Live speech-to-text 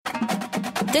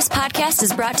This podcast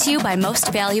is brought to you by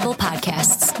Most Valuable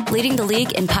Podcasts, leading the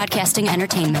league in podcasting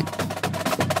entertainment.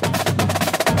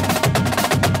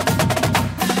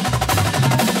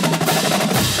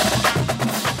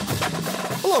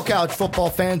 Hello, college football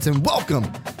fans, and welcome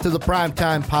to the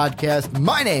Primetime Podcast.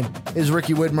 My name is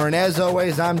Ricky Widmer, and as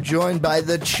always, I'm joined by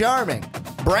the charming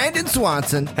Brandon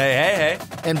Swanson. Hey.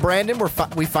 And Brandon,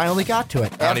 we finally got to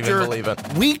it. I don't even believe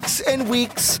it. Weeks and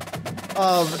weeks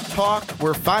of talk,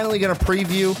 we're finally going to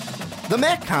preview the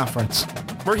MAC conference.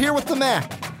 We're here with the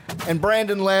MAC. And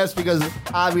Brandon laughs because,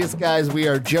 obvious guys, we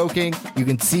are joking. You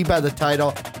can see by the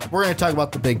title. We're going to talk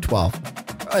about the Big 12.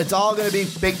 It's all going to be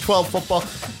Big 12 football.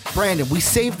 Brandon, we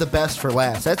saved the best for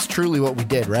last. That's truly what we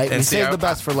did, right? We saved the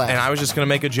best for last. And I was just going to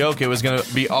make a joke. It was going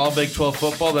to be all Big 12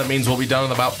 football. That means we'll be done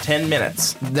in about 10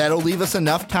 minutes. That'll leave us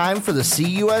enough time for the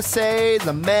CUSA,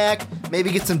 the MAC,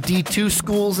 maybe get some D2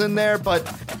 schools in there. But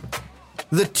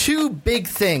the two big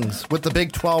things with the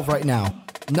Big 12 right now.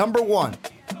 Number one,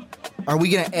 are we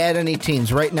going to add any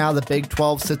teams? Right now, the Big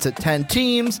 12 sits at 10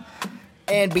 teams.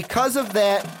 And because of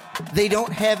that, they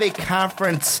don't have a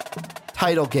conference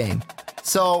title game.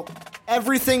 So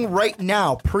everything right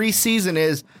now, preseason,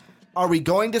 is, are we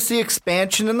going to see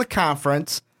expansion in the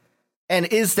conference? And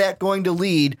is that going to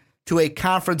lead to a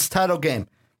conference title game?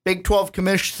 Big 12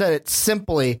 Commissioner said it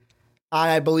simply on,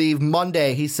 I believe,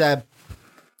 Monday. He said,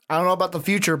 I don't know about the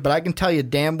future, but I can tell you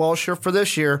damn well sure for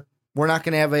this year, we're not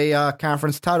going to have a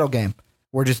conference title game.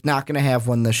 We're just not going to have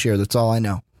one this year. That's all I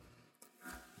know.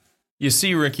 You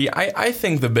see, Ricky, I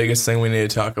think the biggest thing we need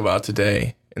to talk about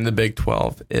today in the Big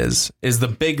 12 is the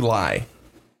big lie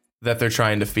that they're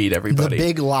trying to feed everybody. The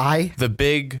big lie? The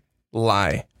big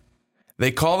lie.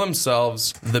 They call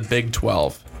themselves the Big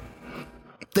 12.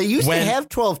 They used to have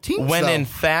 12 teams, when though. In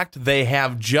fact, they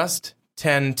have just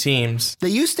 10 teams. They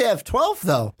used to have 12,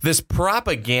 though. This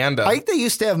propaganda. I think they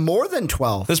used to have more than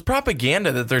 12. This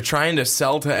propaganda that they're trying to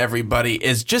sell to everybody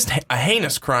is just a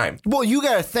heinous crime. Well, you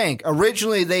got to think.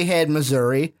 Originally, they had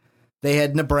Missouri. They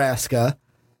had Nebraska.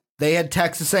 They had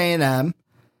Texas A&M.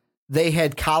 They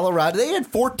had Colorado. They had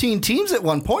 14 teams at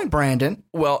one point, Brandon.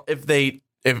 Well,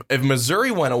 if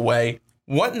Missouri went away,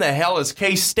 what in the hell is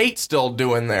K-State still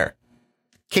doing there?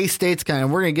 K-State's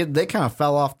they kind of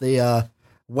fell off the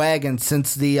wagon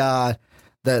since the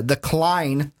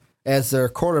Klein as their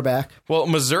quarterback. Well,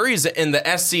 Missouri's in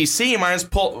the SEC. Might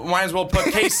as well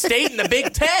put K-State in the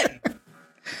Big Ten.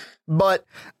 But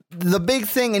the big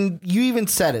thing, and you even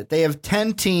said it, they have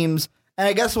 10 teams. And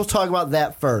I guess we'll talk about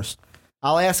that first.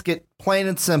 I'll ask it plain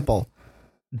and simple.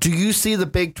 Do you see the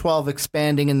Big 12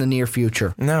 expanding in the near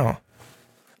future? No,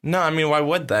 I mean, why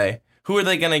would they? Who are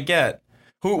they going to get?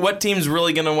 What team's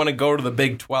really going to want to go to the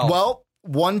Big 12? Well,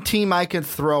 one team I could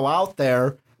throw out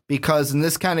there, because, and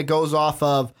this kind of goes off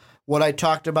of what I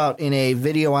talked about in a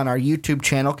video on our YouTube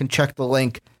channel, can check the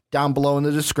link down below in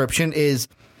the description, is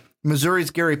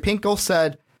Missouri's Gary Pinkel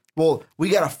said, well, we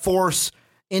got to force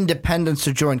independents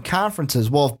to join conferences.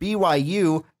 Well, if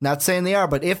BYU, not saying they are,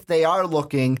 but if they are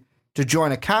looking to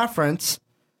join a conference,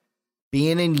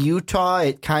 being in Utah,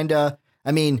 it kind of,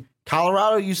 I mean,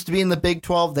 Colorado used to be in the Big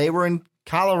 12. They were in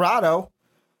Colorado.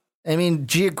 I mean,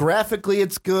 geographically,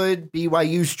 it's good.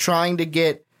 BYU's trying to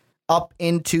get up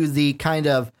into the kind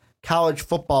of college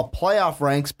football playoff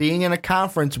ranks. Being in a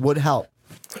conference would help.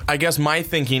 I guess my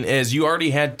thinking is you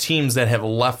already had teams that have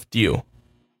left you.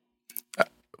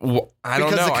 I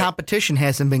don't know. Because the competition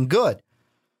hasn't been good.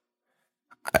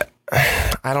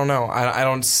 I don't know. I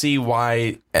don't see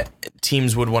why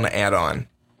teams would want to add on.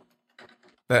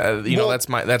 That's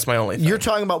my only thing. You're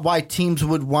talking about why teams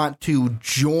would want to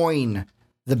join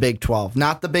the Big 12,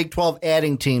 not the Big 12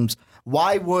 adding teams.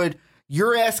 Why would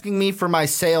you're asking me for my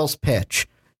sales pitch?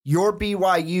 You're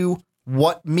BYU.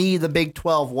 The Big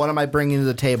 12? What am I bringing to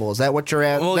the table? Is that what you're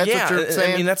asking? Well, that's yeah, what you're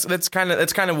saying? I mean, that's kind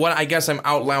of what I guess I'm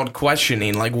out loud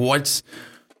questioning. Like, what's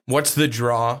the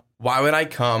draw? Why would I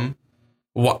come?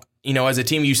 What, as a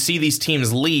team, you see these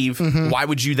teams leave. Mm-hmm. Why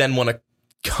would you then want to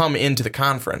come into the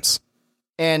conference?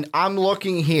 And I'm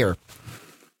looking here.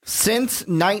 Since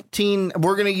we're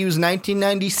going to use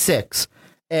 1996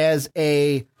 as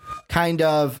a kind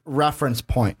of reference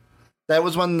point. That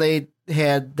was when they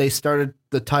started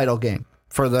the title game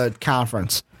for the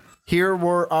conference. Here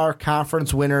were our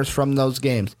conference winners from those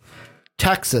games.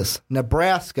 Texas,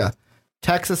 Nebraska,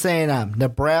 Texas A&M,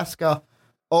 Nebraska,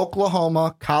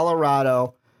 Oklahoma,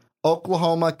 Colorado,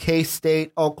 Oklahoma,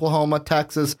 K-State, Oklahoma,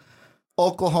 Texas,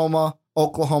 Oklahoma,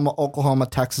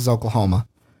 Texas, Oklahoma.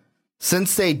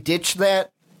 Since they ditched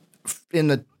that in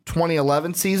the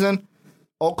 2011 season,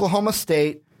 Oklahoma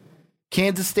State,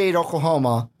 Kansas State,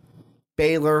 Oklahoma,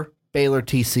 Baylor,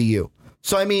 TCU.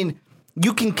 So, I mean,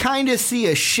 you can kind of see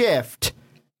a shift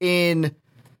in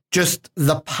just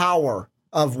the power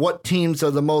of what teams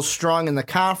are the most strong in the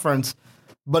conference.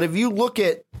 But if you look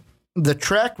at the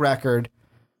track record,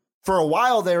 for a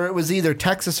while there, it was either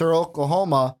Texas or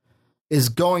Oklahoma is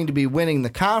going to be winning the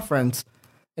conference.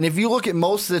 And if you look at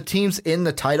most of the teams in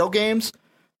the title games,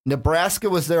 Nebraska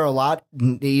was there a lot,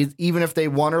 even if they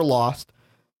won or lost.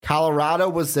 Colorado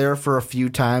was there for a few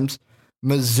times.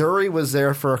 Missouri was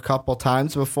there for a couple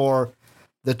times before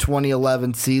the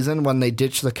 2011 season when they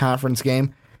ditched the conference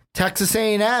game. Texas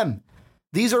A&M.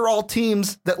 These are all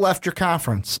teams that left your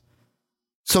conference.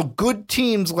 So good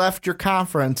teams left your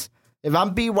conference. If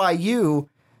I'm BYU,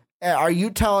 are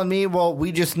you telling me, well,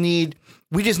 we just need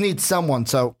someone,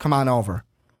 so come on over?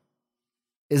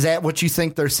 Is that what you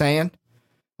think they're saying?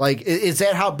 Like, is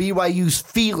that how BYU's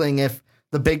feeling if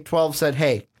the Big 12 said,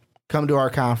 hey, come to our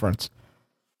conference?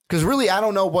 Because really, I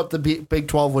don't know what the Big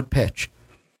 12 would pitch.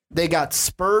 They got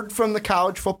spurred from the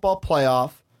college football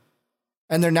playoff,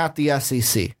 and they're not the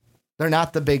SEC. They're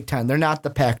not the Big 10. They're not the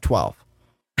Pac-12.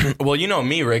 Well, you know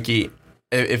me, Ricky.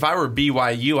 If I were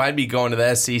BYU, I'd be going to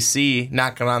the SEC,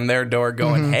 knocking on their door,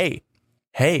 going,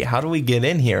 hey, how do we get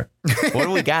in here? What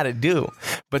do we got to do?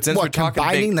 But since we're talking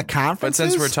combining the conferences?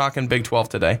 But since we're talking Big 12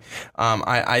 today,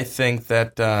 I think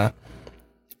that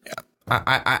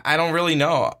I don't really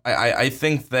know. I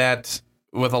think that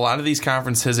with a lot of these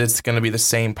conferences, it's going to be the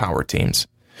same power teams,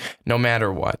 no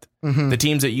matter what. The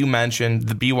teams that you mentioned,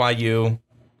 the BYU,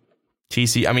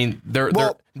 TC. I mean, they're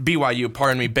BYU.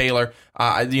 Pardon me, Baylor.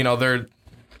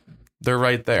 They're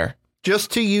right there.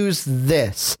 Just to use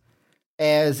this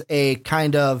as a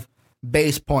kind of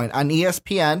base point on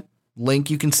ESPN, link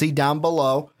you can see down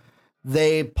below,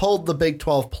 they pulled the Big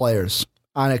 12 players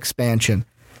on expansion.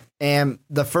 And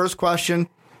the first question,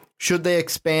 should they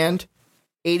expand?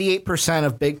 88%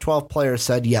 of Big 12 players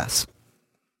said yes.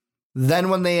 Then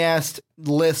when they asked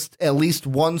list at least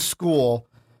one school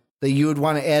that you would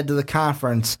want to add to the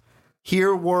conference,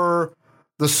 here were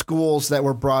the schools that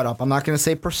were brought up. I'm not going to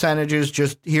say percentages,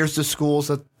 just here's the schools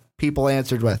that people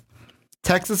answered with.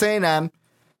 Texas A&M,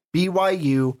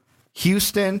 BYU,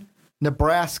 Houston,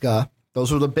 Nebraska.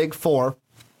 Those were the big four.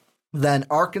 Then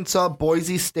Arkansas,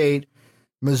 Boise State,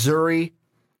 Missouri,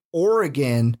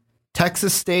 Oregon,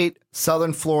 Texas State,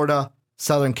 Southern Florida,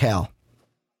 Southern Cal.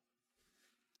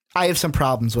 I have some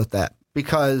problems with that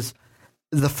because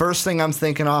the first thing I'm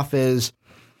thinking off is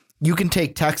you can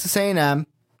take Texas A&M,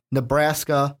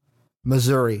 Nebraska,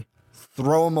 Missouri,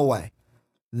 throw them away.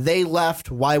 They left.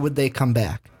 Why would they come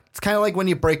back? It's kind of like when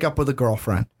you break up with a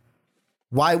girlfriend.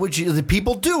 Why would you? The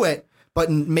people do it, but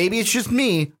maybe it's just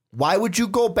me. Why would you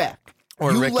go back?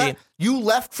 Or Ricky, you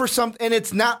left for something, and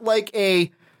it's not like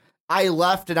I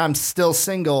left and I'm still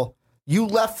single. You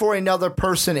left for another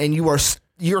person, and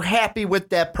you're happy with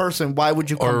that person. Why would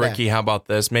you come back? Or Ricky, how about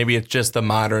this? Maybe it's just the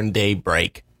modern day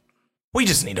break. We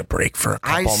just need a break for a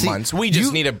couple months. We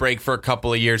just need a break for a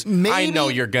couple of years. I know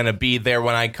you're going to be there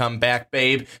when I come back,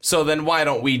 babe. So then why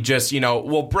don't we just,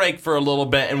 we'll break for a little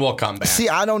bit and we'll come back. See,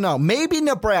 I don't know. Maybe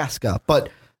Nebraska, but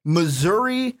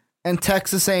Missouri and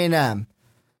Texas A&M,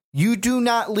 you do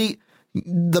not leave.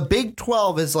 The Big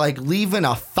 12 is like leaving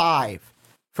a 5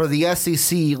 for the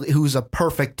SEC, who's a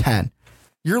perfect 10.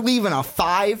 You're leaving a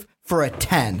 5 for a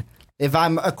 10 if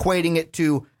I'm equating it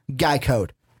to guy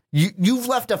code. You've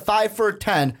left a 5 for a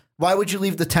 10. Why would you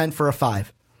leave the 10 for a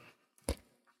 5?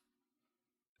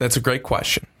 That's a great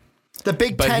question. The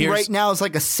Big 10 right now is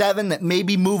like a 7 that may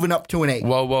be moving up to an 8.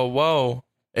 Whoa.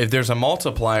 If there's a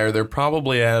multiplier, they're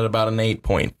probably at about an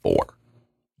 8.4.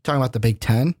 Talking about the Big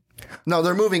 10? No,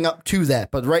 they're moving up to that,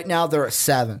 but right now they're at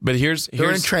 7. But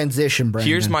they're in transition, Brandon.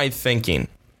 Here's my thinking.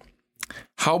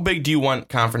 How big do you want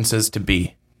conferences to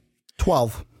be?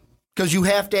 12. Because you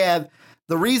have to have...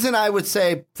 The reason I would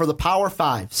say for the Power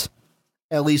Fives,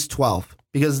 at least 12,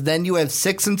 because then you have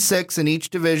 6 and 6 in each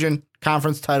division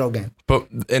conference title game. But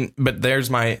there's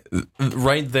right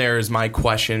there is my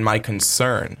question, my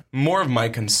concern, more of my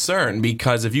concern,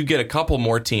 because if you get a couple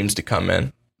more teams to come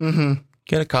in,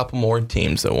 get a couple more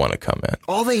teams that want to come in.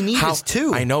 All they need is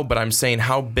 2. I know, but I'm saying,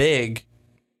 how big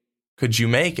could you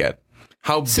make it?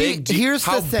 How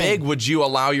big would you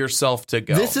allow yourself to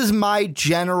go? This is my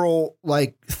general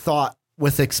thought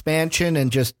with expansion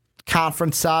and just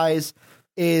conference size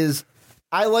is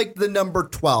I like the number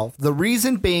 12. The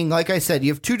reason being, like I said,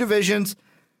 you have 2 divisions,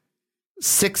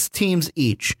 6 teams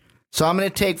each. So I'm going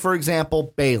to take, for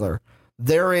example, Baylor.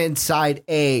 They're inside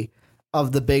A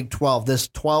of the Big 12, this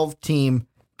 12-team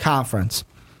conference.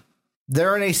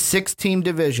 They're in a 6-team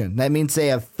division. That means they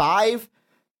have 5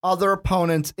 other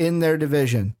opponents in their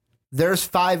division. There's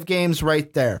 5 games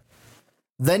right there.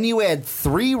 Then you add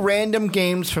 3 random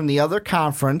games from the other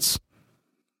conference.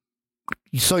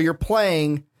 So you're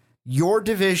playing your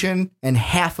division and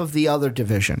half of the other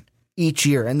division each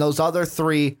year. And those other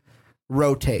 3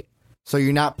 rotate. So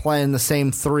you're not playing the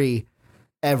same 3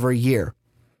 every year.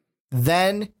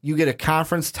 Then you get a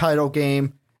conference title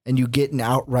game and you get an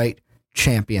outright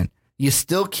champion. You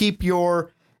still keep your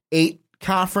 8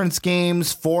 conference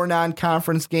games, 4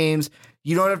 non-conference games.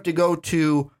 You don't have to go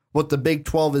to what the Big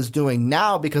 12 is doing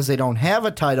now because they don't have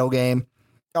a title game.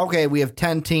 Okay, we have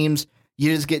 10 teams.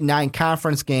 You just get 9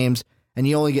 conference games, and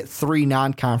you only get 3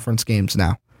 non-conference games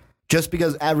now, just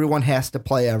because everyone has to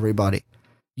play everybody.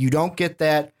 You don't get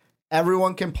that.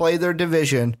 Everyone can play their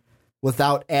division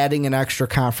without adding an extra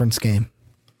conference game.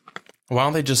 Why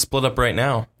don't they just split up right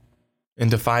now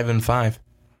into 5 and 5?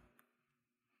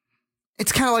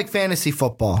 It's kind of like fantasy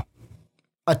football.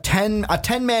 A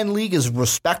 10-man league is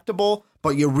respectable,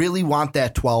 but you really want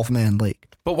that 12-man league.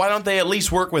 But why don't they at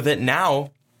least work with it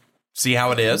now? See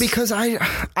how it is? Because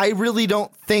I really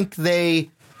don't think they...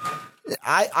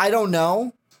 I don't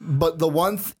know, but the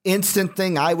one instant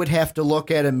thing I would have to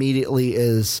look at immediately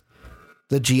is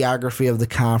the geography of the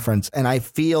conference. And I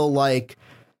feel like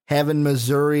having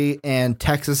Missouri and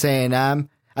Texas A&M,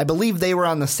 I believe they were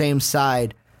on the same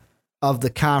side of the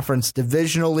conference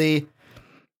divisionally.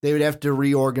 They would have to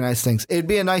reorganize things. It'd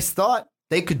be a nice thought.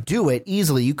 They could do it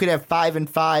easily. You could have 5 and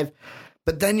 5,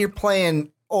 but then you're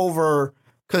playing over,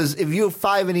 because if you have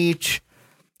 5 in each,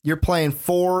 you're playing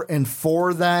 4 and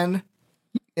 4 then.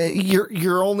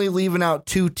 You're only leaving out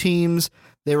 2 teams.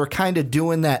 They were kind of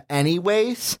doing that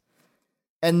anyways.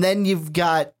 And then you've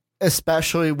got,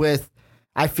 especially with,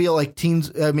 I feel like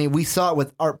teams, I mean, we saw it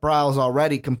with Art Briles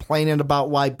already complaining about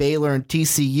why Baylor and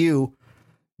TCU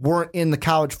weren't in the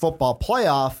college football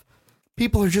playoff.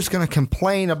 People are just going to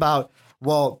complain about,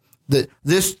 well,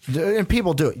 and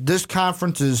people do it. This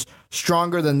conference is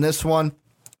stronger than this one.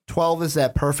 12 is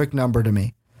that perfect number to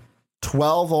me.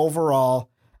 12 overall.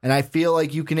 And I feel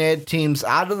like you can add teams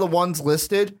out of the ones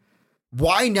listed.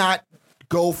 Why not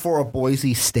go for a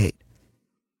Boise State?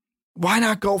 Why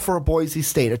not go for a Boise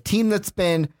State? A team that's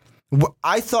been,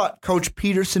 I thought Coach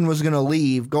Peterson was going to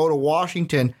leave, go to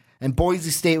Washington, and Boise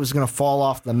State was going to fall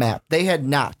off the map. They had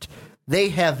not. They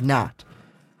have not.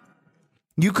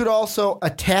 You could also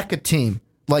attack a team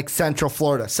like Central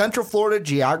Florida. Central Florida,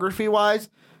 geography-wise,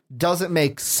 doesn't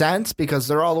make sense because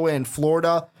they're all the way in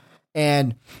Florida,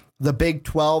 and the Big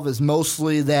 12 is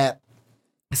mostly that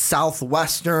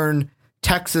southwestern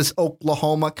Texas,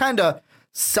 Oklahoma, kind of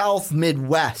South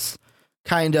Midwest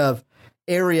kind of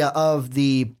area of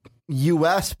the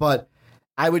U.S., but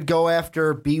I would go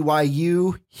after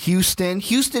BYU, Houston.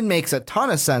 Houston makes a ton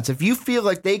of sense. If you feel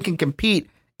like they can compete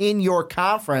in your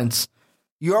conference,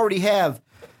 you already have,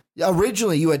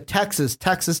 originally you had Texas,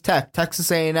 Texas Tech,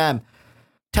 Texas A&M,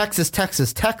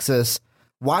 Texas.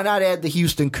 Why not add the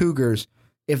Houston Cougars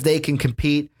if they can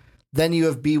compete? Then you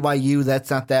have BYU, that's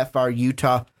not that far,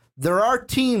 Utah. There are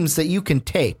teams that you can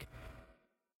take.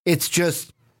 It's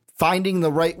just finding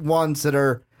the right ones that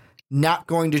are not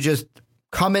going to just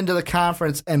come into the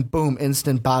conference and boom,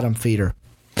 instant bottom feeder.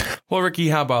 Well, Ricky,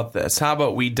 how about this? How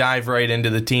about we dive right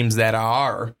into the teams that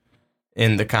are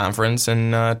in the conference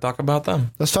and talk about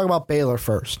them? Let's talk about Baylor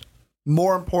first.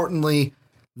 More importantly,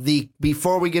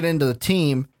 before we get into the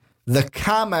team, the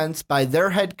comments by their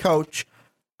head coach,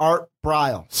 Art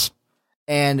Briles.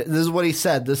 And this is what he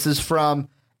said. This is from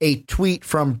a tweet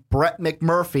from Brett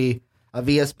McMurphy of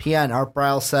ESPN. Art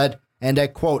Briles said, and I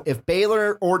quote, "If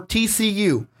Baylor or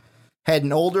TCU had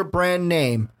an older brand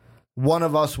name, one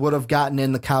of us would have gotten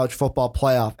in the college football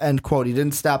playoff," end quote. He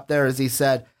didn't stop there, as he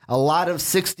said, a lot of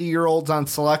 60-year-olds on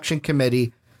selection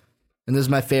committee, and this is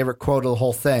my favorite quote of the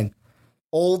whole thing,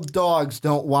 "Old dogs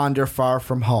don't wander far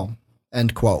from home,"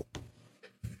 end quote.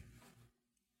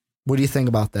 What do you think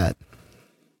about that?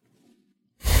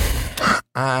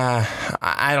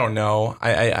 I don't know.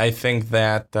 I think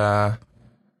that I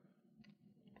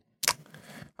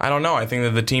don't know. I think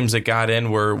that the teams that got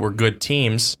in were good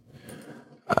teams.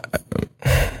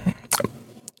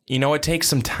 It takes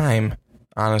some time,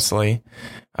 honestly,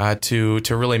 to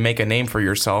really make a name for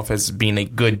yourself as being a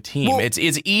good team. Well, it's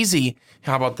easy.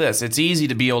 How about this? It's easy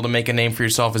to be able to make a name for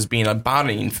yourself as being a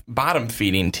bottom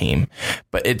feeding team,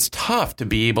 but it's tough to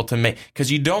be able to make,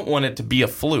 because you don't want it to be a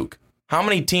fluke. How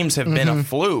many teams have been a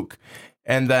fluke,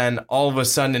 and then all of a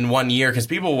sudden in 1 year, because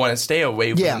people want to stay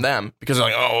away from them because they're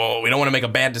like, oh, we don't want to make a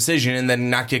bad decision and then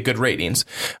not get good ratings.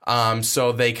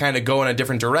 So they kind of go in a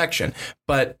different direction.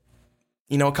 But,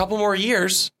 a couple more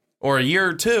years or a year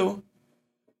or two,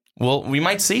 well, we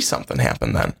might see something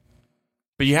happen then.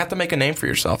 But you have to make a name for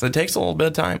yourself. It takes a little bit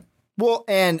of time. Well,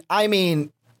 and I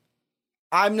mean,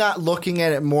 I'm not looking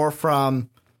at it more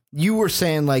from, you were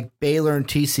saying like Baylor and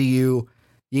TCU,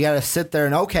 you got to sit there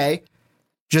and, okay,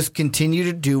 just continue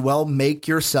to do well, make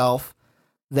yourself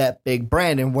that big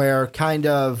brand. And where kind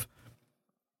of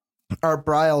Art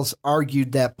Briles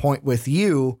argued that point with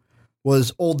you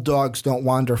was old dogs don't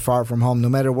wander far from home. No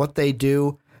matter what they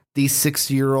do, these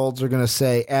 60-year-olds are going to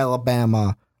say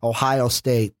Alabama, Ohio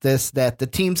State, this, that, the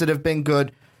teams that have been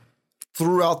good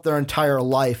throughout their entire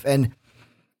life. And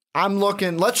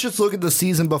let's just look at the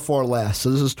season before last.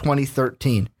 So this is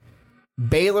 2013.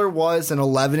 Baylor was an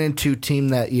 11-2 team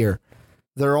that year.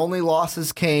 Their only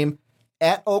losses came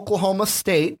at Oklahoma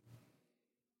State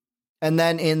and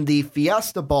then in the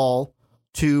Fiesta Bowl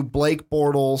to Blake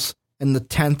Bortles and the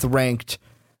 10th ranked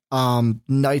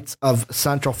Knights of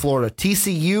Central Florida.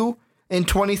 TCU in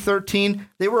 2013,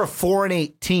 they were a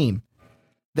 4-8 team.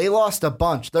 They lost a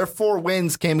bunch. Their 4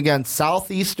 wins came against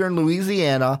Southeastern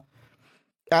Louisiana,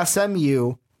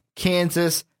 SMU,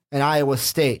 Kansas, and Iowa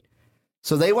State.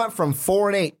 So they went from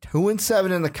 4-8,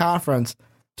 2-7 in the conference,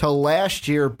 to last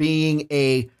year being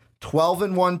a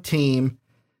 12-1 team,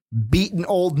 beating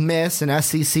Ole Miss, an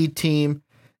SEC team,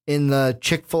 in the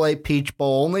Chick-fil-A Peach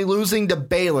Bowl, only losing to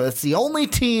Baylor. It's the only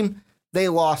team they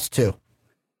lost to.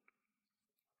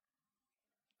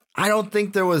 I don't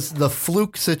think there was the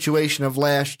fluke situation of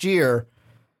last year.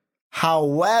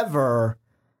 However,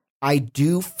 I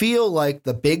do feel like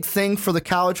the big thing for the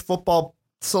college football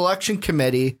selection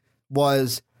committee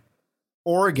was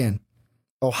Oregon,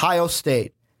 Ohio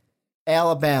State,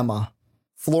 Alabama,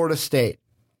 Florida State.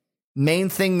 Main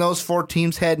thing those 4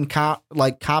 teams had in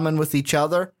common with each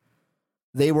other,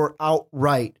 they were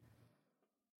outright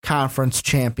conference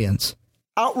champions.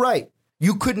 Outright.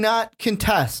 You could not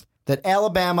contest that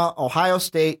Alabama, Ohio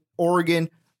State, Oregon,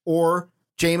 or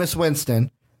Jameis Winston,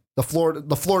 the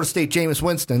Florida State Jameis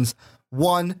Winstons,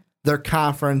 won their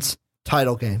conference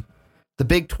title game. The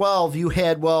Big 12, you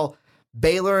had,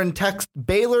 Baylor and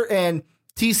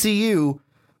TCU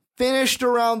finished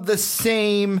around the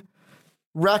same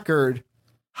record.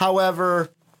 However,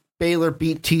 Baylor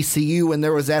beat TCU, and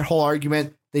there was that whole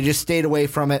argument. They just stayed away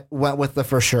from it, went with the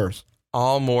for sures.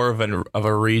 All more of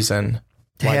a reason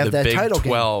to why have the that Big title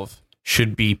 12 game.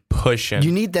 Should be pushing.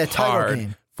 You need that title hard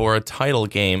game for a title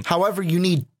game. However,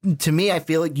 I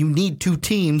feel like you need 2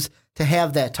 teams to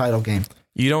have that title game.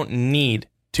 You don't need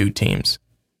 2 teams.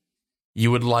 You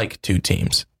would like 2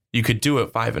 teams. You could do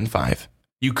it 5-5.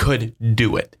 You could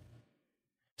do it.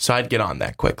 So I'd get on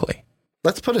that quickly.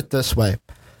 Let's put it this way.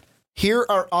 Here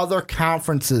are other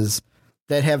conferences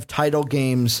that have title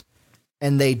games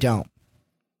and they don't.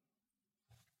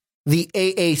 The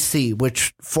AAC,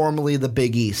 which formerly the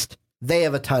Big East, they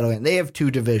have a title game. They have 2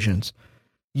 divisions.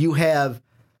 You have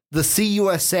the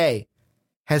CUSA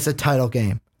has a title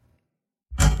game.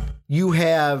 You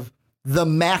have the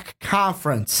MAC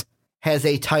Conference has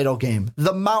a title game.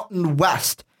 The Mountain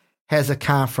West has a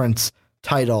conference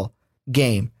title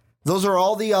game. Those are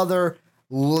all the other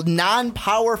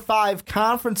non-Power 5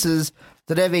 conferences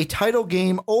that have a title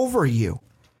game over you.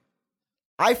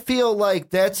 I feel like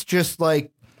that's just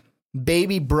like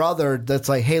baby brother that's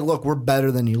like, hey, look, we're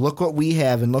better than you. Look what we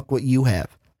have and look what you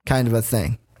have, kind of a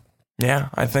thing. Yeah,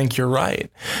 I think you're right.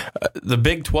 The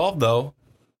Big 12, though,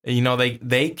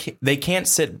 they can't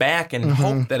sit back and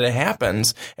hope that it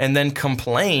happens and then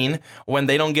complain when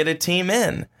they don't get a team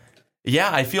in. Yeah,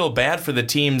 I feel bad for the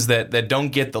teams that don't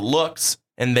get the looks,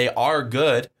 and they are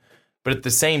good. But at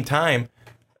the same time,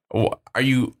 are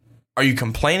you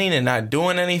complaining and not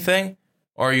doing anything?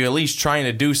 Or are you at least trying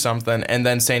to do something and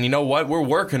then saying, you know what, we're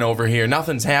working over here.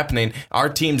 Nothing's happening. Our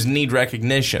teams need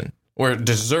recognition or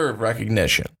deserve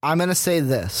recognition. I'm going to say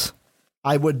this.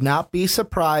 I would not be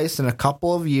surprised in a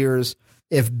couple of years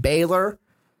if Baylor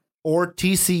or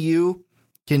TCU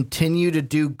continue to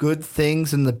do good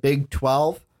things in the Big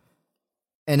 12.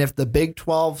 And if the Big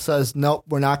 12 says, nope,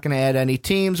 we're not going to add any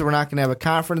teams, we're not going to have a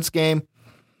conference game,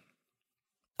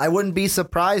 I wouldn't be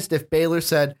surprised if Baylor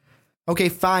said, okay,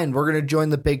 fine, we're going to join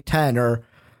the Big 10. Or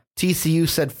TCU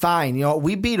said, fine,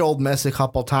 we beat Ole Miss a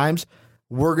couple times.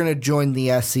 We're going to join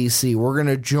the SEC. We're going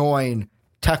to join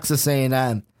Texas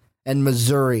A&M and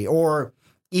Missouri. Or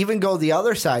even go the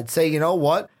other side, say, you know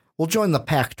what, we'll join the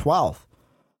Pac-12.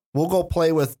 We'll go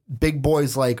play with big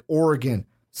boys like Oregon,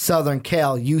 Southern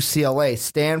Cal, UCLA,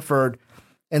 Stanford,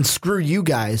 and screw you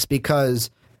guys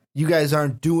because you guys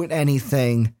aren't doing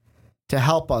anything to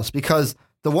help us. Because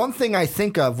the one thing I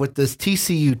think of with this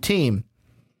TCU team,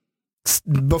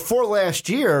 before last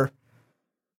year,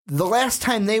 the last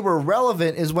time they were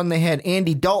relevant is when they had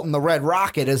Andy Dalton, the Red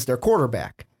Rocket, as their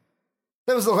quarterback.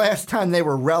 That was the last time they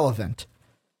were relevant.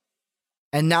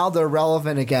 and now they're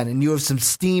relevant again, and you have some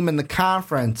steam in the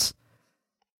conference,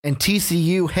 and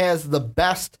TCU has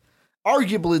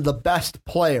arguably the best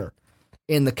player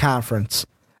in the conference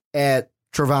at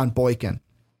Trevone Boykin.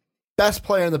 Best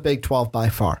player in the Big 12 by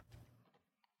far.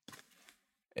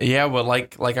 Yeah, but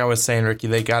like I was saying, Ricky,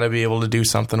 they got to be able to do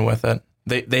something with it.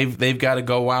 They've got to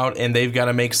go out and they've got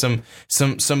to make some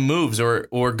moves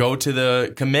or go to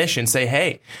the commission, say,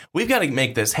 hey, we've got to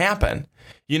make this happen.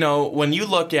 You know, when you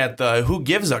look at the who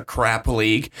gives a crap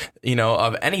league, you know,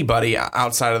 of anybody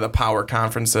outside of the power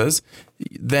conferences,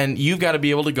 then you've got to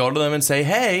be able to go to them and say,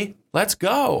 hey, let's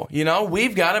go. You know,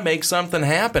 we've got to make something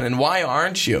happen. And why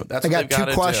aren't you? That's what I got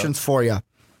two questions for you.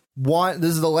 One,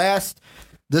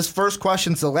 this first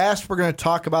question's the last. We're going to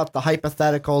talk about the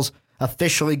hypotheticals,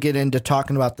 officially get into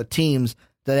talking about the teams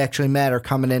that actually matter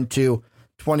coming into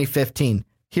 2015.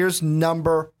 Here's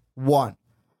number one.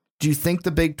 Do you think the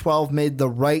Big 12 made the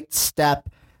right step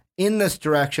in this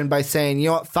direction by saying, you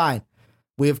know what, fine,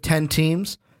 we have 10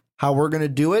 teams. How we're going to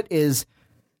do it is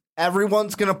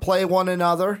everyone's going to play one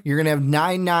another. You're going to have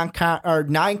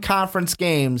 9 conference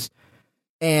games,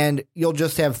 and you'll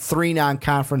just have 3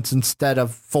 non-conference instead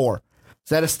of 4. Is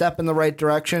that a step in the right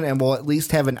direction, and we'll at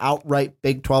least have an outright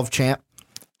Big 12 champ?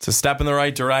 It's a step in the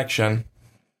right direction.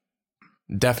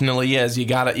 Definitely is. You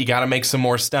gotta make some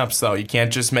more steps, though. You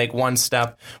can't just make one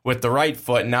step with the right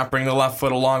foot and not bring the left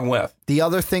foot along with. The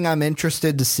other thing I'm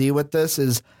interested to see with this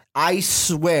is, I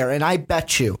swear, and I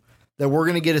bet you, that we're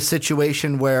going to get a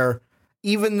situation where,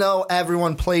 even though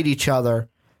everyone played each other,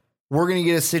 we're going to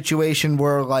get a situation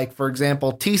where, like, for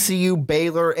example, TCU,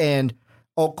 Baylor, and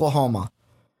Oklahoma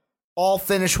all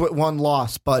finish with 1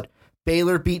 loss, but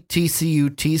Baylor beat TCU,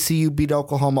 TCU beat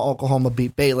Oklahoma, Oklahoma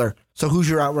beat Baylor. So who's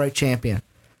your outright champion?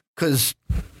 Because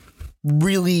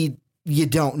really, you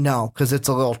don't know, because it's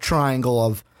a little triangle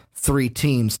of 3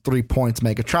 teams, 3 points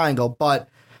make a triangle. But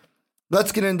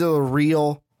let's get into the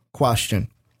real question.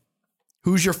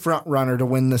 Who's your front runner to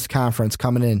win this conference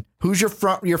coming in? Who's your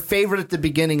favorite at the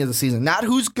beginning of the season? Not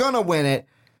who's going to win it.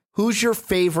 Who's your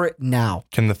favorite now?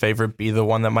 Can the favorite be the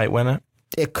one that might win it?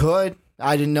 It could.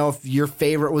 I didn't know if your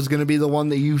favorite was going to be the one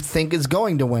that you think is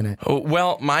going to win it. Oh,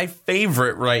 well, my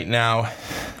favorite right now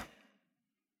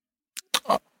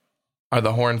are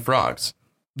the Horned Frogs.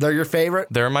 They're your favorite?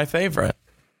 They're my favorite.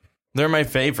 They're my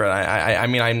favorite. I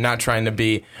mean, I'm not trying to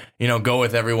be, go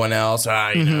with everyone else.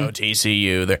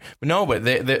 TCU.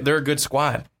 But they're a good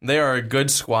squad. They are a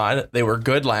good squad. They were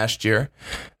good last year.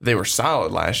 They were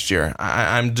solid last year.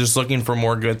 I'm just looking for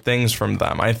more good things from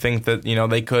them. I think that,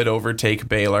 they could overtake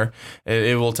Baylor.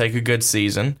 It will take a good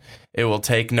season. It will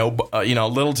take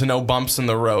little to no bumps in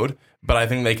the road, but I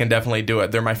think they can definitely do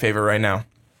it. They're my favorite right now.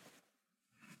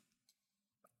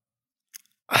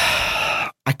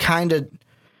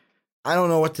 I don't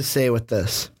know what to say with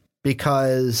this,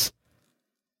 because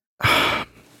I'm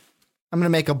going to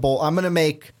make a bold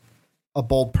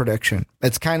prediction.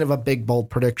 It's kind of a big bold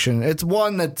prediction. It's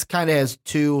one that's kind of has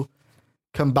 2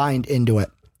 combined into it.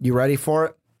 You ready for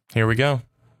it? Here we go.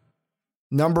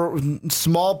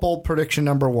 Small bold prediction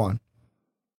number 1.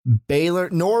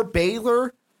 Baylor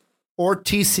or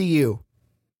TCU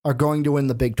are going to win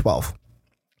the Big 12.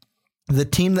 The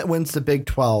team that wins the Big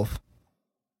 12,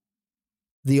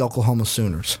 the Oklahoma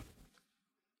Sooners.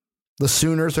 The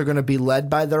Sooners are going to be led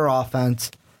by their offense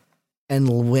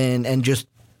and win and just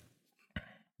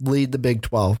lead the Big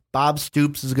 12. Bob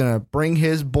Stoops is going to bring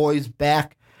his boys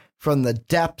back from the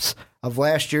depths of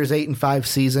last year's 8-5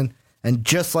 season, and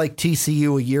just like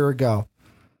TCU a year ago,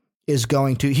 is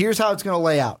going to. Here's how it's going to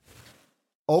lay out.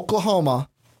 Oklahoma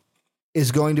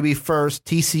is going to be first,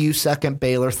 TCU second,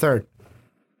 Baylor third.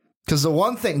 Because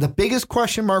the biggest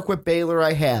question mark with Baylor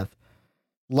I have,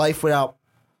 life without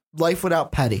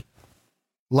Petty.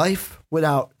 Life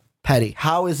without Petty.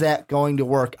 How is that going to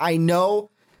work? I know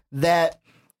that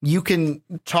you can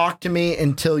talk to me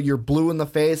until you're blue in the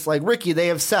face. Like, Ricky, they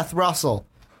have Seth Russell.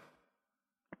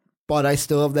 But I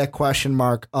still have that question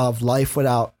mark of life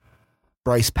without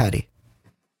Bryce Petty.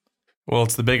 Well,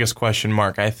 it's the biggest question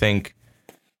mark, I think,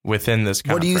 within this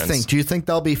conference. What do you think? Do you think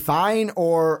they'll be fine,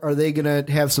 or are they going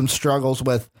to have some struggles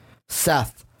with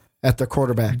Seth at the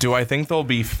quarterback? Do I think they'll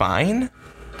be fine?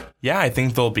 Yeah, I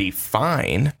think they'll be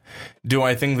fine. Do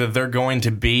I think that they're going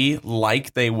to be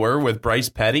like they were with Bryce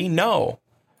Petty? No,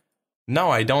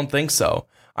 I don't think so.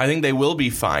 I think they will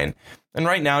be fine. And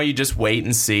right now, you just wait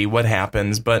and see what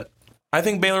happens. But I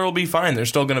think Baylor will be fine. They're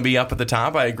still going to be up at the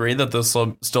top. I agree that they'll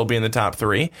still be in the top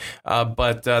 3.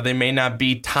 But they may not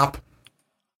be top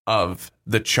of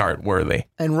the chart worthy.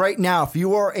 And right now, if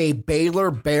you are a Baylor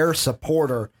Bear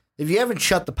supporter, if you haven't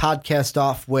shut the podcast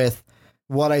off with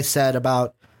what I said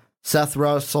about Seth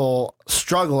Russell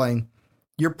struggling,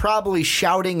 you're probably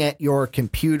shouting at your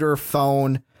computer,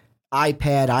 phone,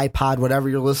 iPad, iPod, whatever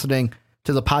you're listening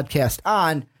to the podcast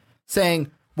on,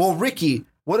 saying, well, Ricky,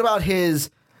 what about his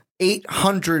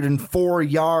 804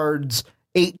 yards,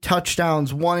 8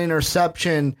 touchdowns, 1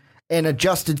 interception, and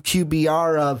adjusted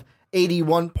QBR of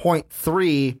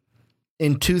 81.3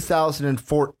 in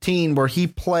 2014, where he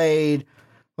played,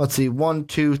 1,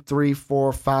 2, 3,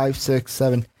 4, 5, 6,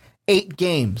 7, 8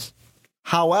 games.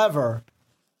 However,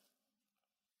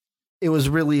 it was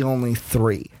really only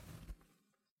 3.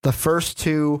 The first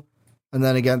 2, and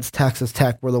then against Texas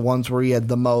Tech, were the ones where he had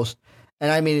the most.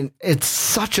 And I mean, it's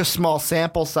such a small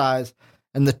sample size.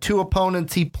 And the 2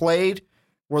 opponents he played,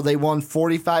 where they won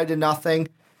 45-0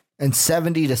 and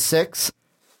 70-6,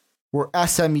 were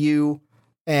SMU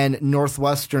and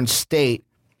Northwestern State,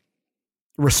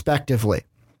 respectively.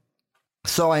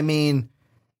 So, I mean,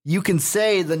 you can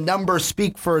say the numbers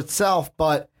speak for itself,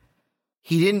 but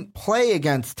he didn't play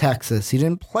against Texas. He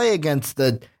didn't play against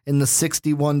in the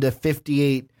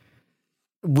 61-58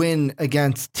 win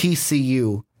against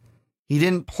TCU. He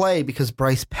didn't play because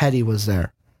Bryce Petty was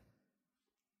there.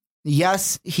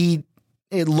 Yes, it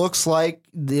looks like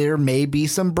there may be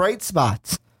some bright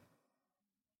spots,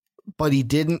 but he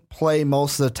didn't play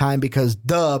most of the time because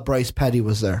Bryce Petty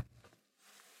was there.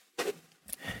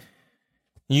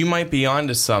 You might be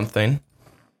onto something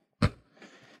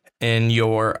in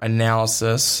your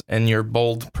analysis and your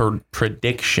bold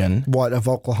prediction. What, of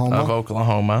Oklahoma? Of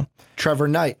Oklahoma. Trevor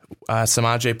Knight.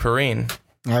 Samaje Perine.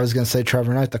 I was going to say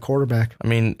Trevor Knight, the quarterback. I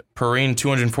mean, Perine,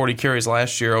 240 carries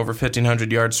last year, over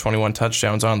 1,500 yards, 21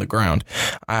 touchdowns on the ground.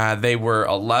 They were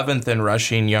 11th in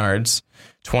rushing yards,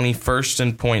 21st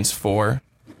in points for,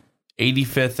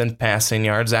 85th in passing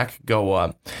yards. That could go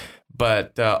up.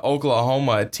 But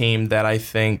Oklahoma, a team that I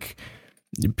think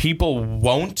people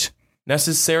won't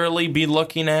necessarily be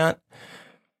looking at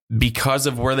because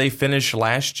of where they finished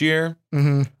last year.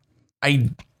 Mm-hmm.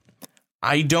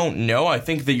 I don't know. I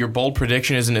think that your bold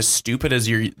prediction isn't as stupid as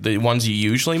the ones you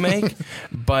usually make,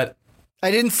 but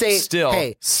I didn't say still.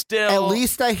 At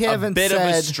least I haven't a bit said,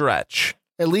 of a stretch.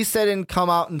 At least I didn't come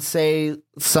out and say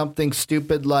something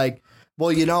stupid like,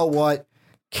 well, you know what?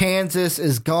 Kansas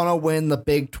is going to win the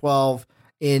Big 12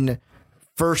 in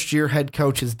first-year head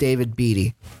coach is David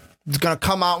Beatty. He's going to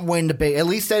come out and win the Big. At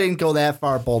least I didn't go that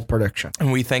far, bold prediction.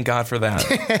 And we thank God for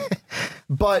that.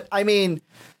 But, I mean,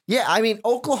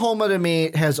 Oklahoma to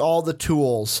me has all the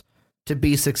tools to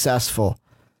be successful.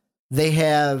 They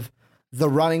have the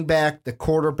running back, the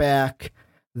quarterback,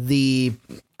 the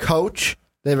coach.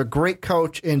 They have a great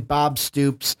coach in Bob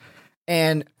Stoops.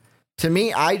 And to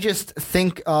me, I just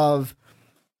think of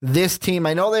this team.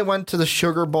 I know they went to the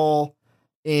Sugar Bowl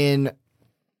in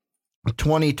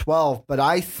 2012, but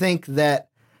I think that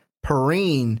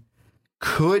Perine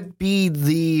could be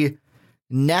the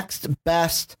next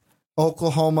best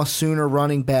Oklahoma Sooner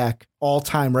running back all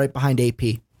time, right behind AP.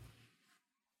 He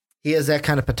has that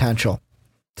kind of potential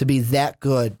to be that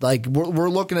good. Like we're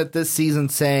looking at this season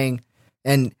saying,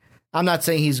 and I'm not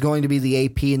saying he's going to be the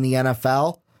AP in the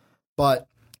NFL, but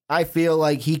I feel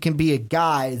like he can be a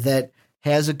guy that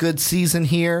has a good season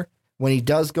here. When he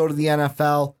does go to the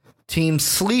NFL, teams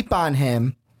sleep on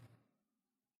him,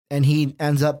 and he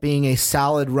ends up being a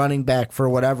solid running back for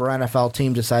whatever NFL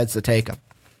team decides to take him.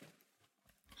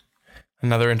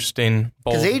 Another interesting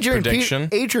bold prediction.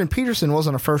 Adrian Peterson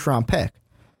wasn't a first-round pick.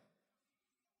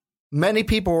 Many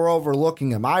people were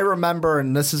overlooking him. I remember,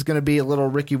 and this is going to be a little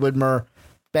Ricky Widmer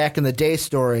back in the day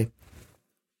story.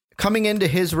 Coming into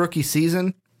his rookie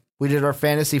season, we did our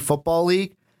fantasy football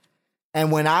league.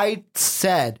 And when I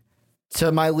said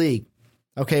to my league,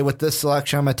 okay, with this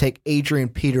selection, I'm going to take Adrian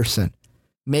Peterson.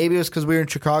 Maybe it was because we were in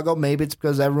Chicago. Maybe it's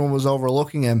because everyone was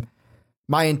overlooking him.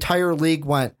 My entire league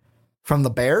went from the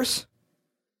Bears.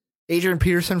 Adrian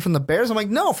Peterson from the Bears. I'm like,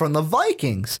 no, from the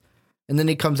Vikings. And then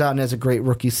he comes out and has a great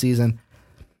rookie season.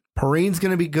 Perine's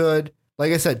going to be good.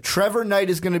 Like I said, Trevor Knight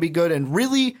is going to be good. And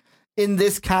really, in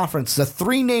this conference, the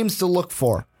 3 names to look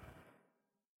for.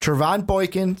 Trevon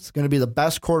Boykin is going to be the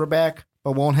best quarterback,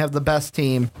 but won't have the best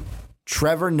team.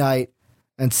 Trevor Knight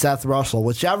and Seth Russell.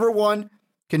 Whichever one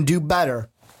can do better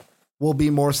will be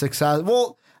more successful.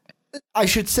 Well, I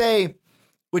should say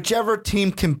whichever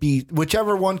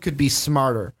one could be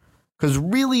smarter. Because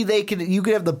really, you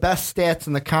could have the best stats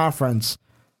in the conference,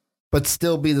 but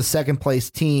still be the second place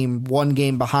team, one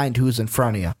game behind who's in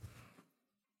front of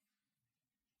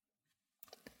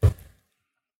you.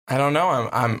 I don't know.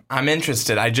 I'm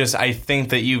interested. I think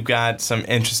that you've got some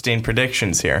interesting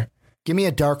predictions here. Give me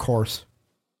a dark horse.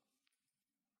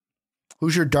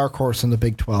 Who's your dark horse in the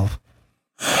Big 12?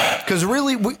 Because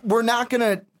really, we're not going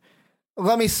to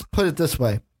let me put it this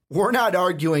way. We're not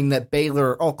arguing that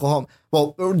Baylor, Oklahoma,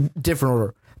 well, different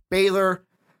order. Baylor,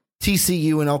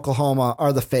 TCU, and Oklahoma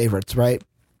are the favorites, right?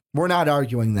 We're not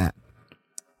arguing that.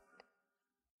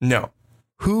 No.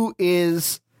 Who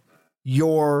is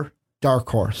your dark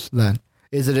horse then?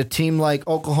 Is it a team like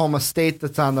Oklahoma State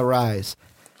that's on the rise?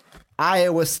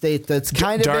 Iowa State that's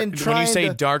kind of been trying. When you say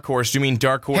dark horse, do you mean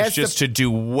dark horse just to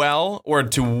do well or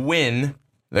to win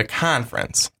the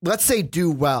conference? Let's say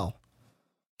do well.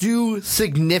 Do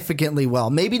significantly well.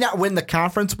 Maybe not win the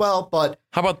conference well, but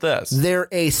how about this? They're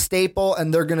a staple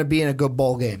and they're going to be in a good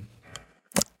bowl game.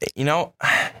 You know,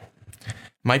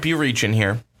 might be reaching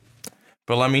here,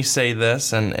 but let me say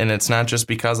this, and it's not just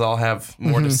because I'll have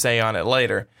more to say on it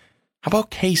later. How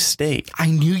about K-State? I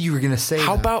knew you were going to say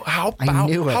how that. How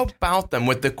about them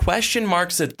with the question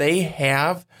marks that they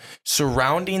have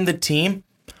surrounding the team?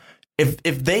 If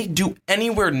they do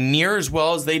anywhere near as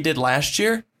well as they did last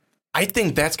year, I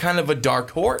think that's kind of a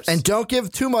dark horse. And don't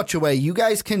give too much away. You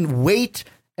guys can wait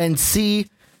and see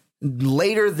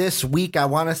later this week. I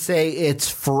want to say it's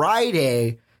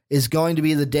Friday is going to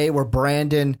be the day where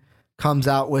Brandon comes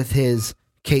out with his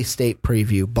K-State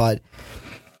preview. But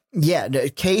yeah,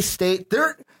 K-State,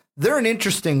 they're an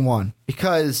interesting one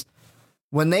because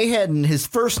when they had, his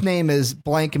first name is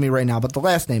blanking me right now, but the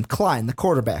last name, Klein, the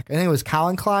quarterback. I think it was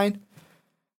Colin Klein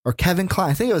or Kevin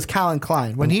Klein. I think it was Colin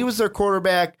Klein. When he was their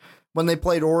quarterback, when they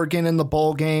played Oregon in the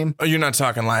bowl game. Oh, you're not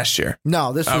talking last year.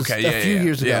 No, this was a few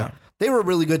years ago. Yeah. They were a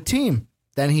really good team.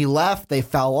 Then he left. They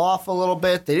fell off a little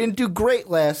bit. They didn't do great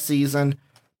last season,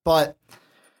 but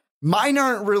mine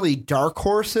aren't really dark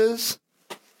horses.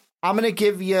 I'm going to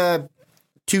give you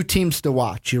two teams to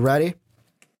watch. You ready?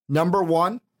 Number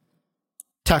one,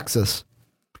 Texas.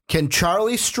 Can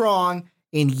Charlie Strong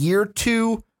in year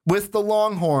 2 with the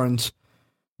Longhorns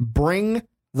bring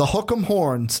the Hook'em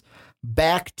Horns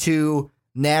back to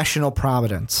national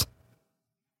prominence?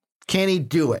 Can he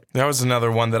do it? That was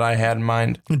another one that I had in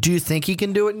mind. Do you think he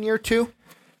can do it in year 2?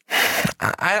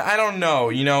 I don't know.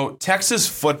 You know, Texas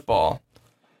football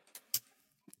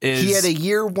is... He had a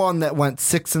year 1 that went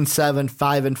 6-7,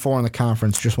 5-4 in the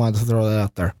conference. Just wanted to throw that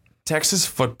out there. Texas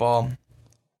football,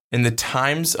 in the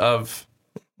times of,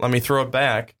 let me throw it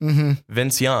back,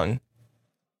 Vince Young,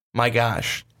 my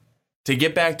gosh. To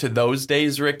get back to those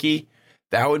days, Ricky,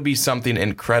 that would be something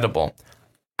incredible.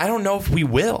 I don't know if we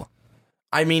will.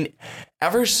 I mean,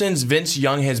 ever since Vince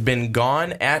Young has been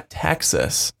gone at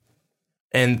Texas,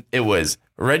 and it was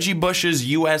Reggie Bush's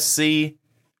USC,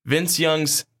 Vince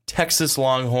Young's Texas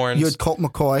Longhorns. You had Colt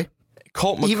McCoy.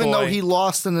 Even though he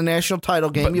lost in the national title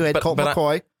game, you had Colt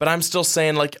McCoy. But I'm still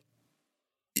saying, like,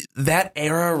 that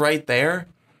era right there,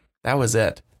 that was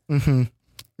it.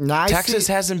 Mm-hmm. Texas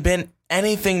hasn't been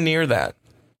anything near that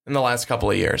in the last couple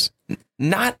of years.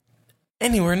 Not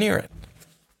anywhere near it.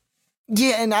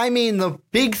 Yeah, and I mean, the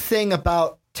big thing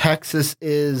about Texas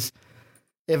is,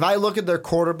 if I look at their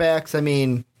quarterbacks, I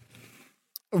mean,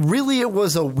 really it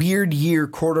was a weird year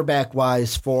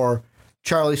quarterback-wise for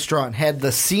Charlie Strong. Had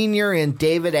the senior in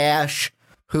David Ash,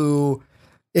 who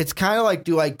it's kind of like,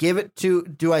 do I give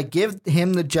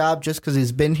him the job just because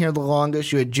he's been here the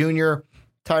longest? You had junior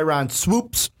Tyron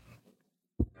Swoops,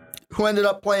 who ended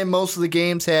up playing most of the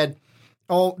games, had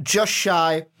just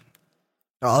shy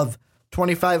of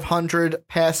 2,500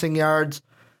 passing yards,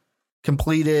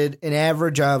 completed an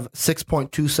average of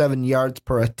 6.27 yards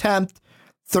per attempt,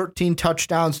 13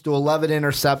 touchdowns to 11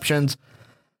 interceptions.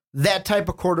 That type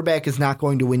of quarterback is not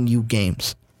going to win you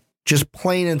games. Just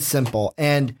plain and simple.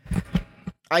 And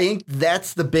I think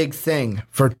that's the big thing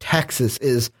for Texas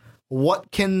is what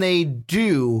can they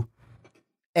do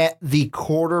at the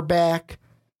quarterback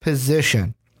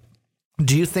position?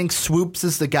 Do you think Swoops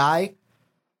is the guy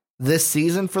this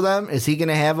season for them? Is he going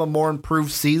to have a more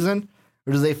improved season,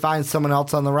 or do they find someone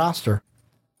else on the roster?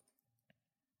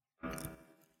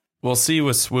 We'll see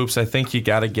with Swoops. I think you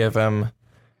got to give him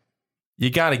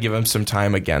some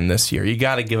time again this year. You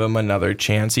got to give him another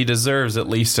chance. He deserves at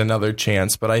least another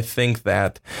chance, but I think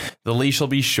that the leash will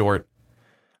be short.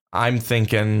 I'm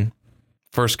thinking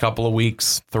first couple of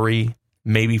weeks, 3,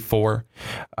 maybe 4.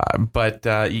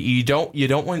 But you don't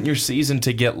want your season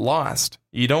to get lost.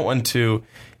 You don't want to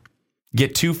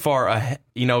get too far ahead,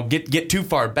 get too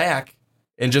far back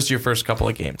in just your first couple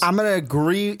of games. I'm going to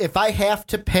agree. If I have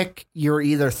to pick, you're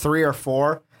either 3 or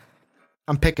 4.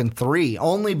 I'm picking 3,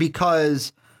 only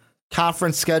because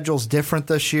conference schedule's different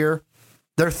this year.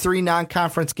 There are 3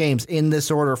 non-conference games in this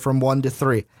order from 1 to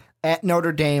 3. At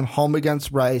Notre Dame, home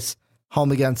against Rice,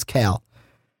 home against Cal.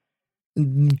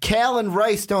 Cal and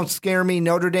Rice don't scare me.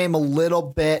 Notre Dame a little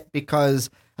bit because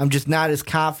I'm just not as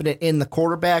confident in the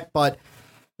quarterback. But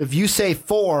if you say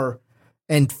 4,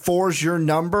 and 4's your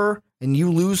number and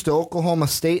you lose to Oklahoma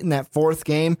State in that fourth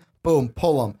game, boom,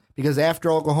 pull them. Because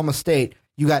after Oklahoma State,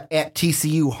 you got at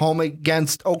TCU, home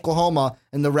against Oklahoma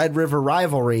in the Red River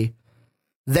rivalry.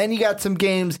 Then you got some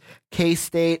games,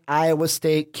 K-State, Iowa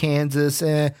State, Kansas,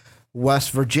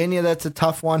 West Virginia, that's a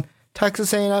tough one.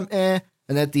 Texas A&M, and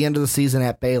at the end of the season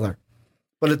at Baylor.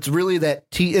 But it's really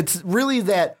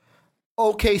that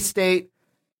OK State,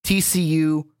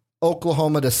 TCU,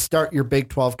 Oklahoma to start your Big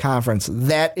 12 conference.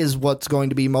 That is what's going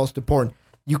to be most important.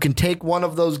 You can take one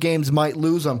of those games, might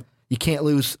lose them. You can't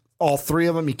lose all three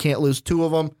of them. You can't lose two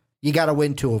of them. You got to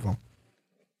win two of them.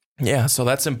 Yeah, so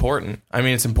that's important. I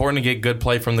mean, it's important to get good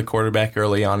play from the quarterback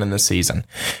early on in the season.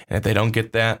 And if they don't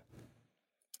get that,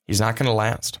 he's not going to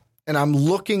last. And I'm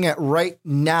looking at right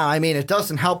now, I mean, it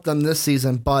doesn't help them this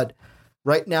season, but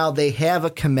right now they have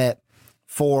a commit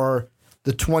for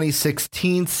the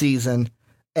 2016 season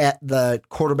at the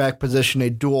quarterback position,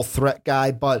 a dual threat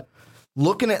guy. But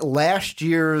looking at last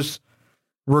year's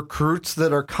recruits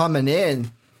that are coming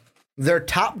in, their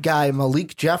top guy,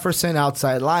 Malik Jefferson,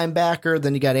 outside linebacker.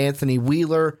 Then you got Anthony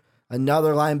Wheeler,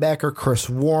 another linebacker, Chris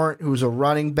Warrant, who's a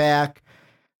running back.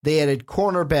 They added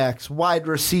cornerbacks, wide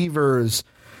receivers.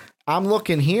 I'm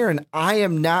looking here, and I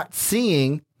am not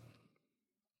seeing.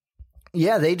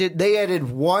 Yeah, they did. They added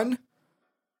one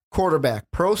quarterback,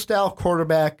 pro-style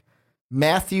quarterback,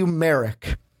 Matthew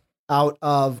Merrick, out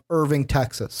of Irving,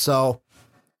 Texas. So,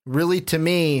 really, to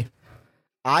me,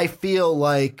 I feel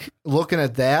like looking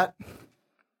at that,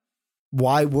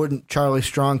 why wouldn't Charlie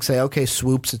Strong say, "Okay,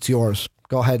 Swoops, it's yours.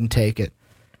 Go ahead and take it.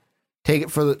 Take it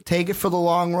for the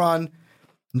long run."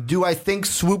 Do I think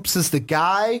Swoops is the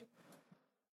guy?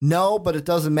 No, but it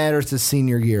doesn't matter. It's his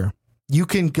senior year. You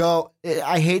can go,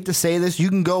 I hate to say this, you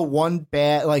can go one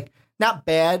bad, like not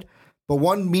bad, but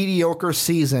one mediocre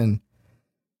season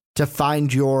to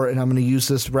find your, and I'm going to use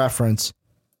this reference,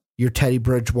 your Teddy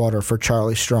Bridgewater for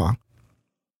Charlie Strong.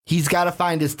 He's got to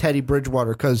find his Teddy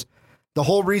Bridgewater because the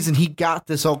whole reason he got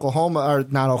this Texas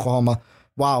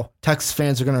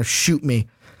fans are going to shoot me.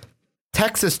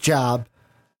 Texas job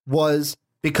was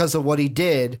because of what he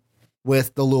did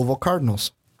with the Louisville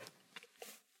Cardinals.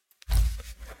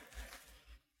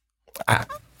 I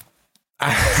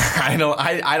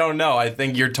don't know. I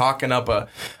think you're talking up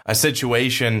a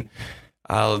situation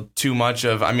too much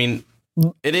of. I mean,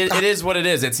 it is what it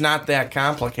is. It's not that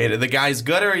complicated. The guy's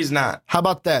good or he's not. How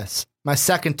about this? My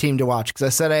second team to watch, because I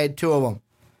said I had two of them.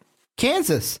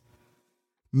 Kansas.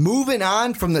 Moving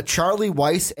on from the Charlie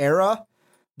Weiss era,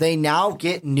 they now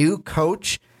get new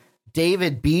coach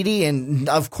David Beatty, and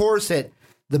of course at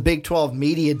the Big 12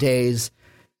 Media Days,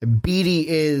 Beatty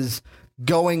is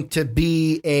going to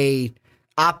be a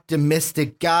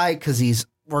optimistic guy because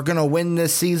we're going to win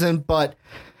this season, but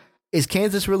is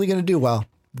Kansas really going to do well?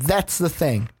 That's the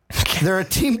thing. They're a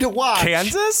team to watch.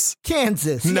 Kansas.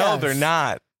 No, yes. They're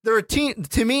not. They're a team.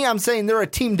 To me, I'm saying they're a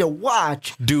team to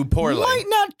watch. Do poorly. Might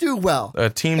not do well. A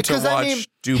team to watch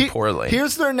do poorly.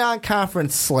 Here's their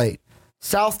non-conference slate.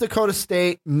 South Dakota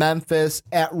State, Memphis,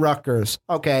 at Rutgers.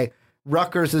 Okay,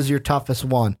 Rutgers is your toughest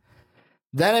one.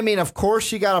 Then, I mean, of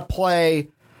course, you got to play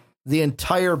the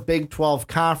entire Big 12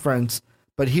 conference,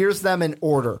 but here's them in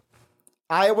order.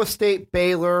 Iowa State,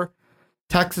 Baylor,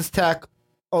 Texas Tech,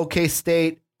 OK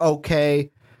State, OK,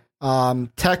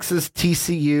 Texas,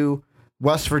 TCU,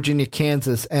 West Virginia,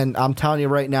 Kansas. And I'm telling you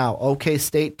right now, OK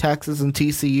State, Texas, and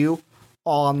TCU,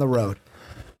 all on the road.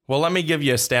 Well, let me give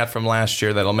you a stat from last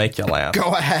year that'll make you laugh.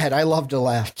 Go ahead. I love to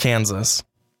laugh. Kansas.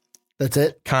 That's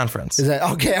it? Conference. Is that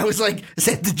okay? I was like, is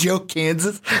that the joke,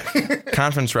 Kansas?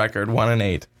 Conference record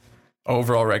 1-8.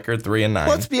 Overall record 3-9.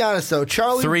 Let's be honest though,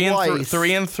 Charlie Weiss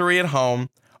 3-3 at home,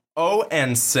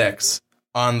 0-6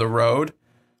 on the road,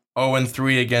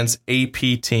 0-3 against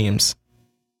AP teams.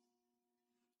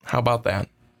 How about that?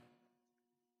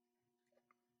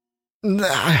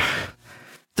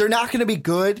 They're not going to be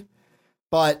good,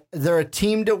 but they're a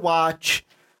team to watch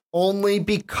only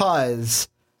because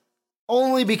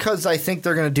I think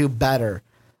they're going to do better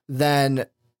than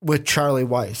with Charlie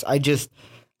Weiss.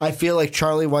 I feel like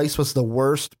Charlie Weiss was the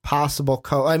worst possible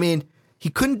coach. I mean, he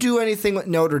couldn't do anything with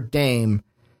Notre Dame.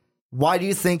 Why do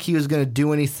you think he was going to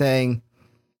do anything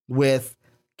with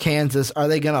Kansas? Are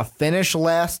they going to finish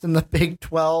last in the Big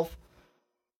 12?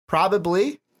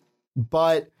 Probably.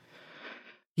 But,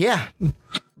 yeah,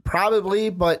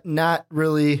 probably, but not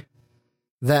really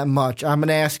that much. I'm going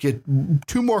to ask you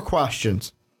two more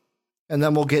questions, and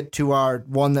then we'll get to our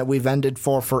one that we've ended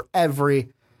for every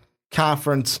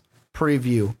conference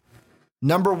preview.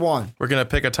 Number one. We're going to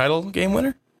pick a title game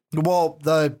winner? Well,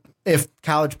 if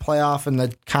college playoff and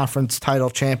the conference title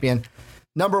champion.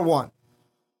 Number one.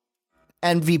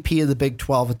 MVP of the Big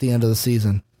 12 at the end of the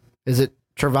season? Is it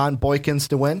Trevon Boykins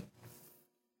to win?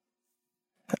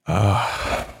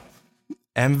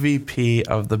 MVP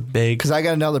of the Big Because I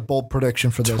got another bold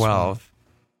prediction for this 12.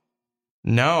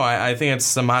 one. No, I think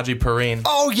it's Samaje Perine.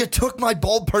 Oh, you took my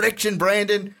bold prediction,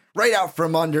 Brandon, right out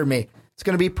from under me. It's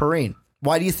going to be Perine.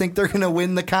 Why do you think they're going to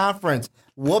win the conference?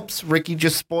 Whoops, Ricky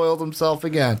just spoiled himself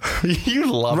again.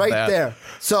 You love right that. there.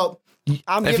 So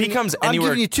I'm If giving, he comes I'm anywhere-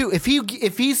 giving you two. If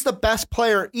he's the best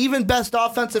player, even best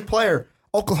offensive player,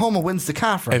 Oklahoma wins the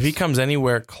conference. If he comes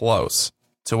anywhere close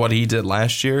to what he did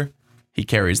last year, he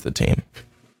carries the team.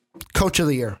 Coach of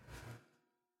the year.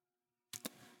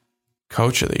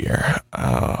 Coach of the year.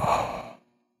 Oh.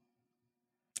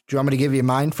 Do you want me to give you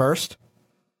mine first?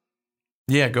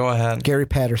 Yeah, go ahead. Gary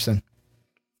Patterson.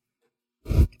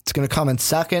 It's going to come in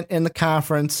second in the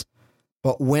conference,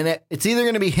 but win it. It's either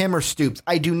going to be him or Stoops.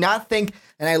 I do not think,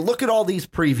 and I look at all these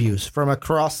previews from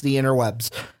across the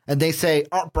interwebs, and they say,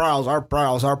 Art Briles, Art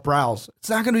Briles, Art Briles. It's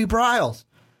not going to be Briles.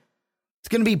 It's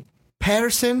going to be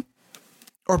Patterson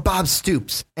or Bob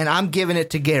Stoops, and I'm giving it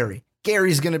to Gary.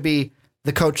 Gary's going to be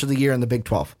the coach of the year in the Big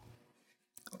 12.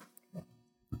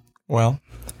 Well,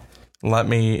 let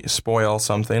me spoil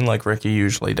something like Ricky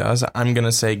usually does. I'm going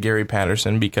to say Gary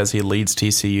Patterson because he leads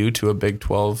TCU to a Big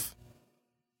 12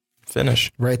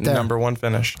 finish. Right there. Number one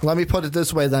finish. Let me put it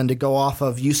this way then, to go off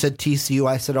of you said TCU,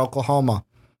 I said Oklahoma.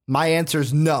 My answer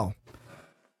is no.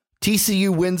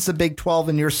 TCU wins the Big 12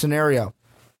 in your scenario.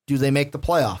 Do they make the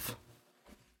playoff?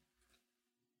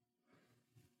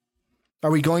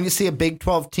 Are we going to see a Big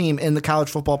 12 team in the college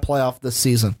football playoff this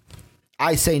season?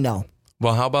 I say no.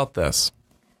 Well, how about this?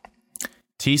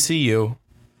 TCU,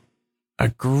 a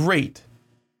great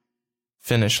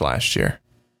finish last year.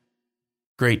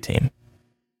 Great team.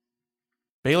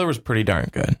 Baylor was pretty darn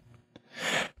good.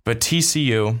 But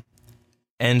TCU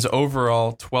ends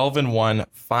overall 12-1,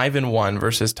 5-1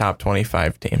 versus top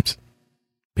 25 teams.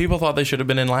 People thought they should have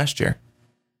been in last year.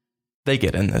 They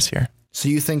get in this year. So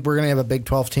you think we're going to have a Big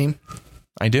 12 team?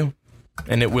 I do.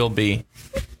 And it will be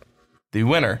the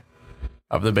winner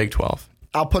of the Big 12.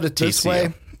 I'll put it this TCU.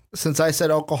 way. Since I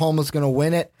said Oklahoma's going to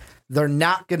win it, they're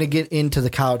not going to get into the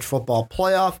college football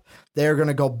playoff. They're going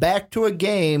to go back to a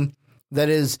game that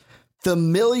is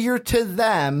familiar to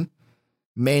them,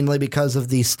 mainly because of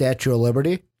the Statue of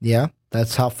Liberty. Yeah,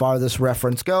 that's how far this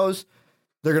reference goes.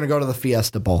 They're going to go to the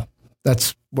Fiesta Bowl.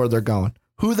 That's where they're going.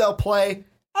 Who they'll play,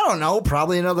 I don't know.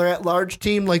 Probably another at-large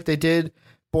team like they did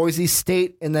Boise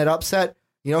State in that upset.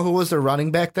 You know who was their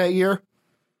running back that year?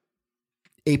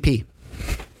 AP.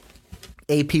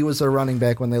 AP was their running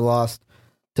back when they lost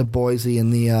to Boise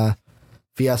in the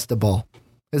Fiesta Bowl.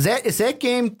 Is that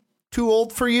game too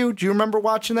old for you? Do you remember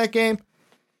watching that game?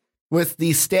 With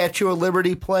the Statue of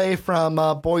Liberty play from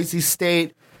Boise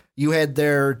State, you had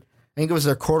I think it was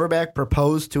their quarterback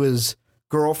proposed to his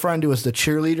girlfriend who was the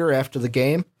cheerleader after the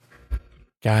game.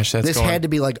 Gosh, This had to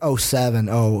be like 07.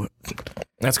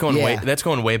 That's going Yeah.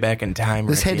 way back in time.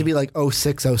 This had Ricky. to be like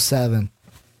 06, 07.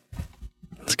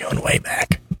 It's going way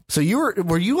back. So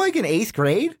were you like in 8th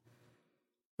grade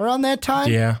around that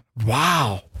time? Yeah.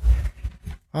 Wow.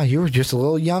 Oh, you were just a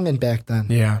little youngin' back then.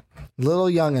 Yeah. Little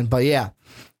youngin'. But yeah,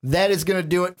 that is going to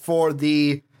do it for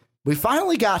we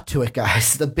finally got to it,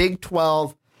 guys. The Big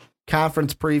 12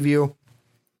 conference preview.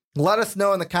 Let us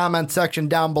know in the comment section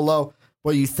down below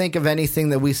what you think of anything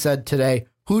that we said today.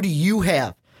 Who do you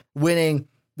have winning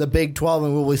the Big 12?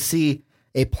 And will we see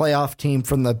a playoff team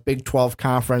from the Big 12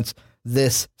 conference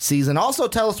this season? Also,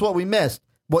 tell us what we missed,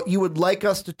 what you would like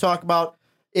us to talk about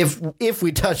if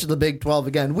we touch the Big 12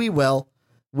 again. We will,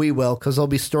 because there'll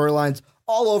be storylines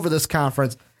all over this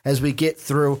conference as we get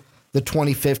through the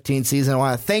 2015 season. I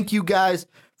want to thank you guys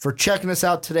for checking us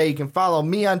out today. You can follow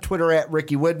me on Twitter at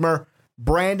Ricky Widmer.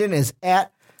 Brandon is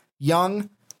at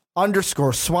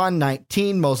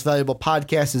Young_Swan19. Most Valuable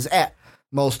Podcast is at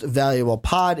Most Valuable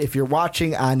Pod. If you're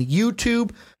watching on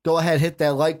YouTube, go ahead, hit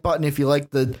that like button. If you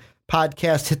like the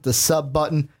podcast, hit the sub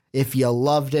button. If you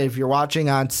loved it, if you're watching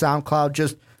on SoundCloud,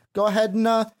 just go ahead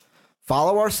and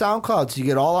follow our SoundCloud so you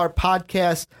get all our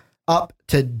podcasts up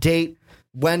to date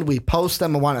when we post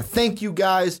them. I want to thank you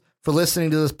guys for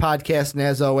listening to this podcast. And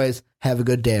as always, have a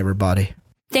good day, everybody.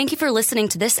 Thank you for listening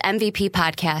to this MVP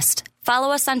podcast.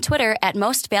 Follow us on Twitter at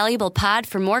Most Valuable Pod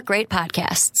for more great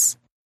podcasts.